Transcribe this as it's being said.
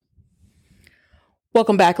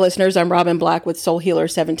Welcome back, listeners. I'm Robin Black with Soul Healer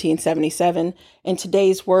 1777. And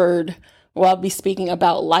today's word, I'll be speaking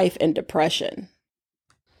about life and depression.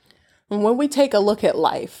 And when we take a look at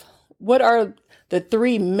life, what are the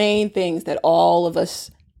three main things that all of us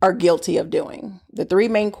are guilty of doing? The three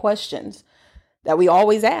main questions that we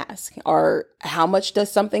always ask are, how much does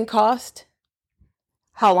something cost?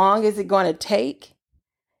 How long is it going to take?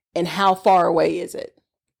 And how far away is it?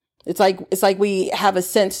 It's like we have a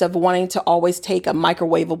sense of wanting to always take a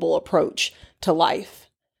microwaveable approach to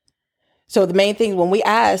life. So the main thing when we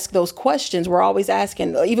ask those questions, we're always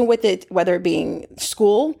asking, even with it, whether it being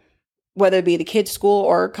school, whether it be the kids' school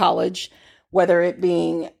or college, whether it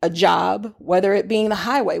being a job, whether it being the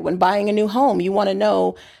highway. When buying a new home, you want to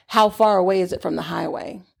know, how far away is it from the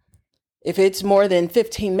highway? If it's more than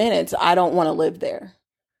 15 minutes, I don't want to live there.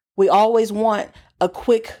 We always want a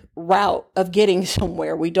quick route of getting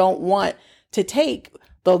somewhere. We don't want to take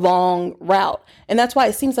the long route. And that's why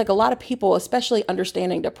it seems like a lot of people, especially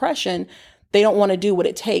understanding depression, they don't want to do what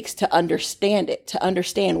it takes to understand it, to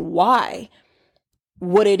understand why,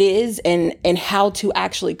 what it is, and how to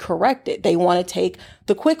actually correct it. They want to take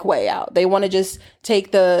the quick way out. They want to just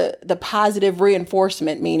take the positive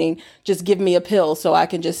reinforcement, meaning just give me a pill so I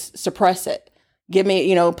can just suppress it. Give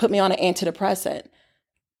me, put me on an antidepressant.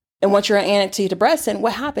 And once you're an antidepressant,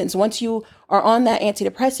 what happens? Once you are on that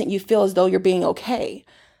antidepressant, you feel as though you're being okay.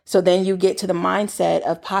 So then you get to the mindset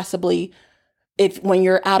of possibly, when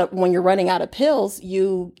you're running out of pills,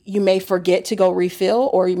 you may forget to go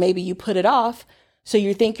refill, or maybe you put it off. So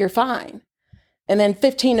you think you're fine. And then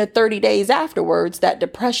 15 to 30 days afterwards, that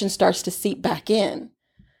depression starts to seep back in.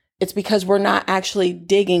 It's because we're not actually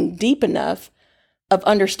digging deep enough of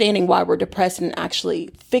understanding why we're depressed and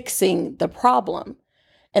actually fixing the problem.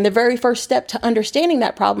 And the very first step to understanding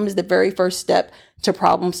that problem is the very first step to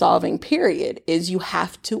problem solving, period, is you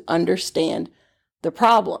have to understand the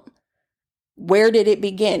problem. Where did it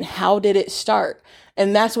begin? How did it start?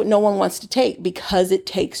 And that's what no one wants to take, because it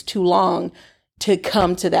takes too long to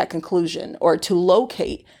come to that conclusion or to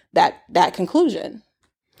locate that conclusion.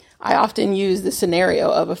 I often use the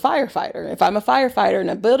scenario of a firefighter. If I'm a firefighter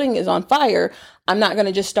and a building is on fire, I'm not going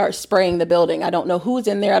to just start spraying the building. I don't know who's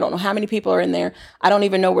in there. I don't know how many people are in there. I don't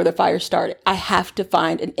even know where the fire started. I have to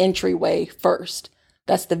find an entryway first.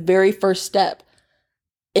 That's the very first step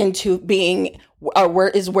into being,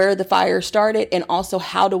 where the fire started, and also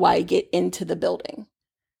how do I get into the building,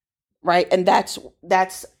 right? And that's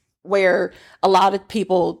where a lot of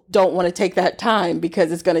people don't want to take that time,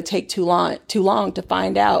 because it's going to take too long to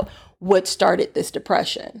find out what started this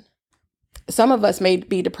depression. Some of us may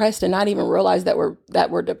be depressed and not even realize that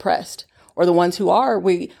we're depressed. Or the ones who are,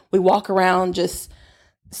 we walk around just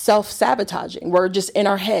self-sabotaging. We're just in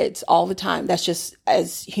our heads all the time. That's just,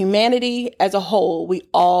 as humanity as a whole, we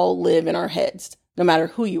all live in our heads, no matter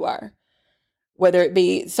who you are. Whether it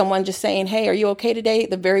be someone just saying, "Hey, are you okay today?"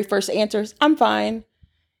 The very first answer is, "I'm fine."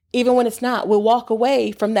 Even when it's not, we'll walk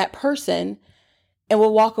away from that person, and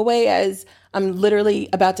we'll walk away as, "I'm literally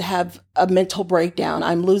about to have a mental breakdown.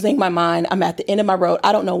 I'm losing my mind. I'm at the end of my road.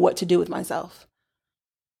 I don't know what to do with myself."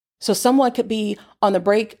 So someone could be on the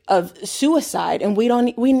brink of suicide, and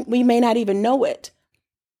we may not even know it.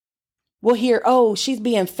 We'll hear, "Oh, she's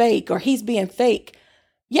being fake," or "He's being fake."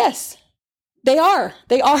 Yes, they are.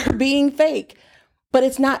 They are being fake, but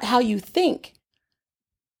it's not how you think.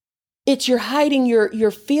 It's you're hiding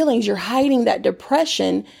your feelings, you're hiding that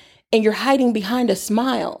depression, and you're hiding behind a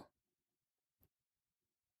smile.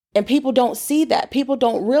 And people don't see that. People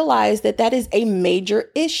don't realize that is a major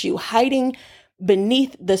issue. Hiding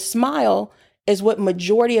beneath the smile is what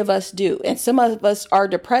majority of us do. And some of us are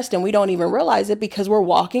depressed and we don't even realize it, because we're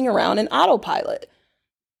walking around in autopilot.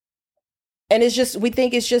 And we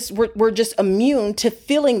think it's just, we're just immune to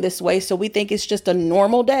feeling this way. So we think it's just a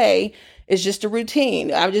normal day. It's just a routine.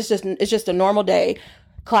 It's just a normal day.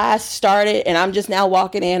 Class started and I'm just now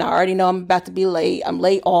walking in. I already know I'm about to be late. I'm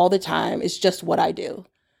late all the time. It's just what I do.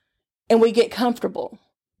 And we get comfortable.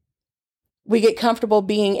 We get comfortable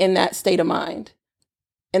being in that state of mind.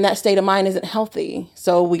 And that state of mind isn't healthy.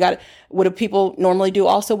 So what do people normally do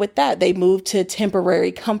also with that? They move to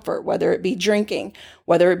temporary comfort, whether it be drinking,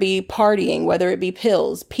 whether it be partying, whether it be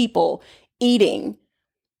pills, people, eating.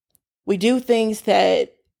 We do things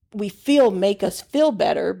that we feel make us feel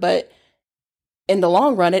better, but in the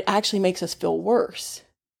long run, it actually makes us feel worse.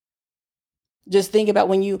 Just think about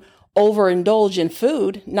when you overindulge in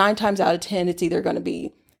food, 9 times out of 10, it's either going to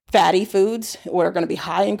be fatty foods, or are going to be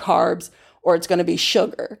high in carbs, or it's going to be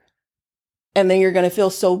sugar. And then you're going to feel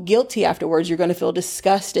so guilty afterwards. You're going to feel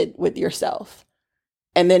disgusted with yourself.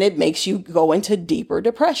 And then it makes you go into deeper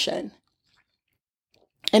depression.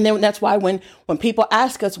 And then that's why when people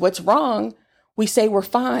ask us what's wrong, we say we're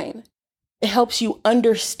fine. It helps you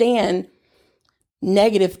understand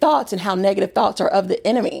negative thoughts and how negative thoughts are of the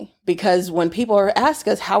enemy. Because when people ask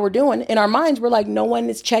us how we're doing, in our minds, we're like, no one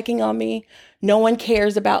is checking on me. No one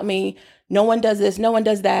cares about me. No one does this. No one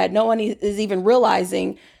does that. No one is even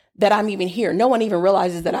realizing that I'm even here. No one even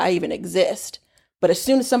realizes that I even exist. But as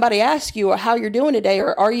soon as somebody asks you how you're doing today,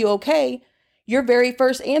 or are you okay? Your very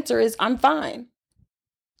first answer is, I'm fine.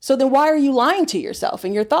 So then why are you lying to yourself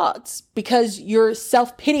and your thoughts? Because you're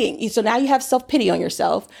self-pitying. So now you have self-pity on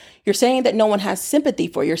yourself. You're saying that no one has sympathy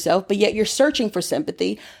for yourself, but yet you're searching for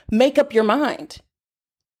sympathy. Make up your mind.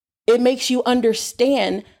 It makes you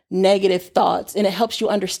understand negative thoughts, and it helps you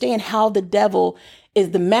understand how the devil is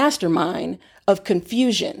the mastermind of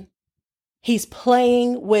confusion. He's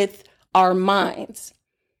playing with our minds.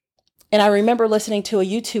 And I remember listening to a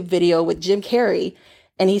YouTube video with Jim Carrey,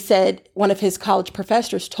 and he said one of his college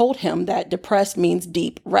professors told him that depressed means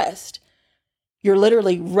deep rest. You're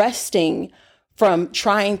literally resting from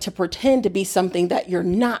trying to pretend to be something that you're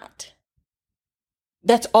not.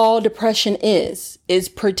 That's all depression is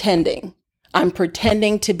pretending. I'm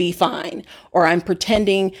pretending to be fine, or I'm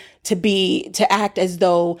pretending to act as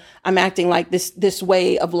though I'm acting like this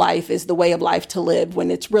way of life is the way of life to live,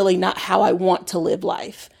 when it's really not how I want to live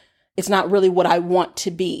life. It's not really what I want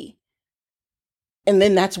to be. And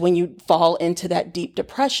then that's when you fall into that deep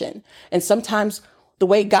depression. And sometimes the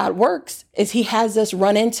way God works is he has us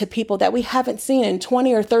run into people that we haven't seen in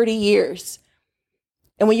 20 or 30 years.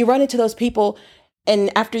 And when you run into those people,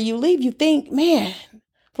 and after you leave, you think, man,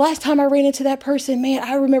 the last time I ran into that person, man,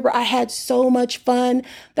 I remember I had so much fun.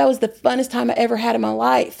 That was the funnest time I ever had in my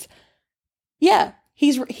life. Yeah,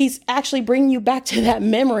 he's actually bringing you back to that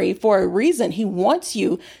memory for a reason. He wants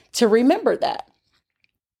you to remember that.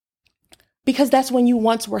 Because that's when you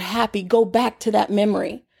once were happy. Go back to that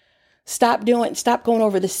memory. Stop going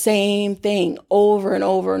over the same thing over and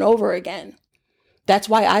over and over again. That's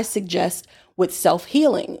why I suggest with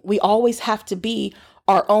self-healing, we always have to be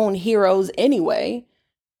our own heroes anyway.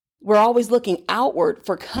 We're always looking outward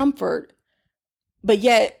for comfort, but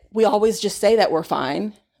yet we always just say that we're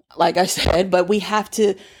fine, like I said, but we have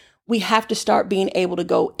to start being able to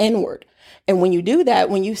go inward. And when you do that,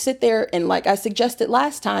 when you sit there and, like I suggested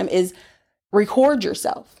last time, is record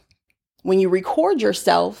yourself. When you record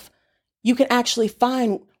yourself, you can actually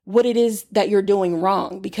find what it is that you're doing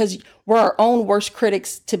wrong, because we're our own worst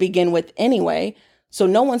critics to begin with anyway. So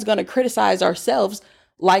no one's going to criticize ourselves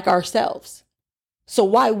like ourselves. So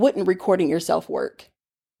why wouldn't recording yourself work?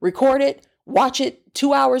 Record it, watch it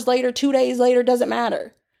 2 hours later, 2 days later, doesn't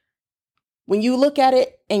matter. When you look at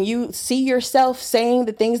it and you see yourself saying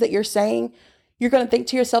the things that you're saying, you're going to think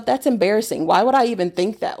to yourself, that's embarrassing. Why would I even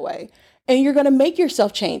think that way? And you're going to make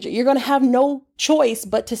yourself change it. You're going to have no choice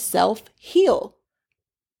but to self-heal.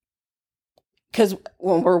 Because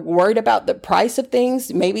when we're worried about the price of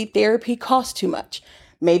things, maybe therapy costs too much.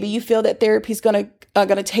 Maybe you feel that therapy is going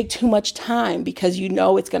to take too much time because you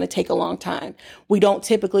know it's going to take a long time. We don't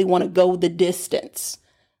typically want to go the distance.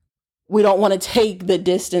 We don't want to take the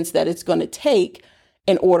distance that it's going to take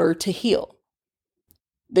in order to heal.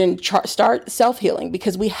 Then start self-healing,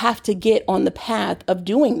 because we have to get on the path of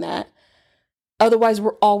doing that. Otherwise,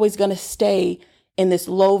 we're always going to stay in this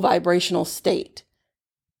low vibrational state.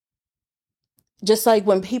 Just like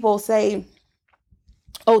when people say,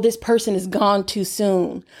 oh, this person is gone too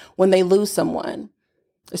soon when they lose someone.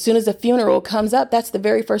 As soon as a funeral comes up, that's the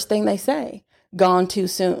very first thing they say, gone too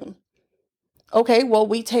soon. Okay, well,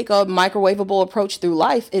 we take a microwaveable approach through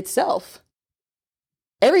life itself.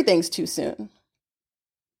 Everything's too soon.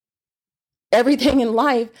 Everything in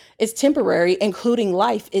life is temporary, including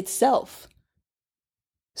life itself.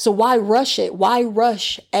 So why rush it? Why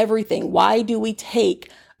rush everything? Why do we take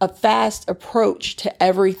a fast approach to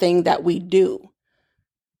everything that we do?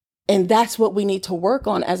 And that's what we need to work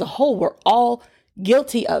on as a whole. We're all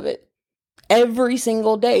guilty of it. Every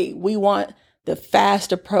single day, we want the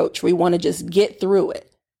fast approach. We want to just get through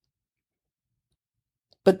it.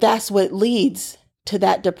 But that's what leads to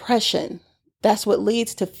that depression. That's what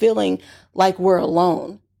leads to feeling like we're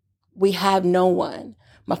alone. We have no one.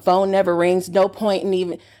 My phone never rings. No point in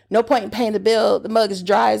paying the bill. The mug is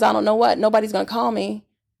dry as I don't know what. Nobody's going to call me.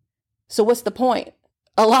 So what's the point?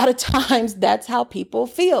 A lot of times that's how people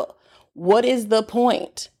feel. What is the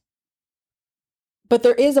point? But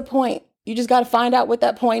there is a point. You just got to find out what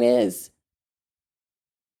that point is.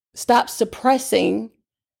 Stop suppressing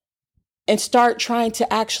and start trying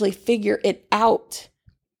to actually figure it out.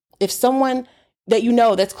 If someone that you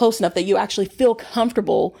know that's close enough that you actually feel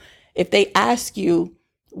comfortable, if they ask you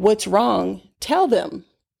what's wrong, tell them.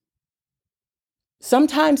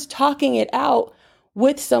 Sometimes talking it out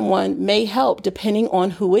with someone may help depending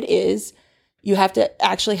on who it is. You have to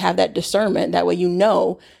actually have that discernment. That way, you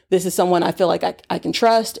know, this is someone I feel like I can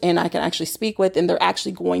trust and I can actually speak with, and they're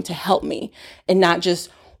actually going to help me and not just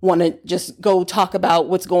want to just go talk about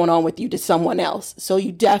what's going on with you to someone else. So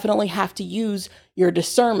you definitely have to use your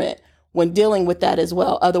discernment when dealing with that as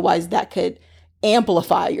well. Otherwise, that could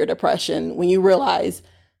amplify your depression when you realize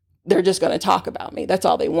they're just going to talk about me. That's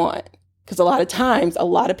all they want. Because a lot of times, a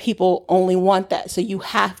lot of people only want that. So you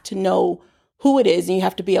have to know who it is and you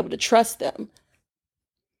have to be able to trust them.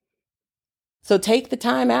 So take the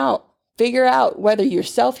time out, figure out whether you're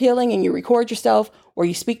self-healing and you record yourself or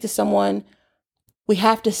you speak to someone. We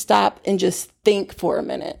have to stop and just think for a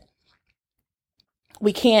minute.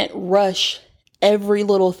 We can't rush every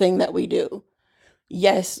little thing that we do.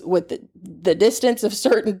 Yes, with the distance of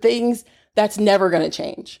certain things, that's never going to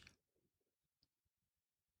change.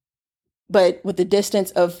 But with the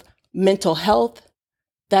distance of mental health,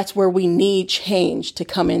 that's where we need change to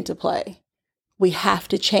come into play. We have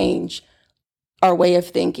to change our way of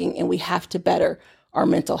thinking and we have to better our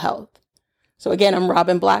mental health. So again, I'm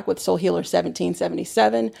Robin Black with Soul Healer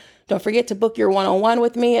 1777. Don't forget to book your one-on-one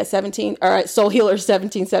with me at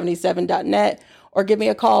soulhealer1777.net or give me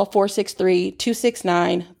a call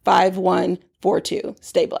 463-269-5142.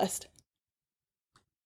 Stay blessed.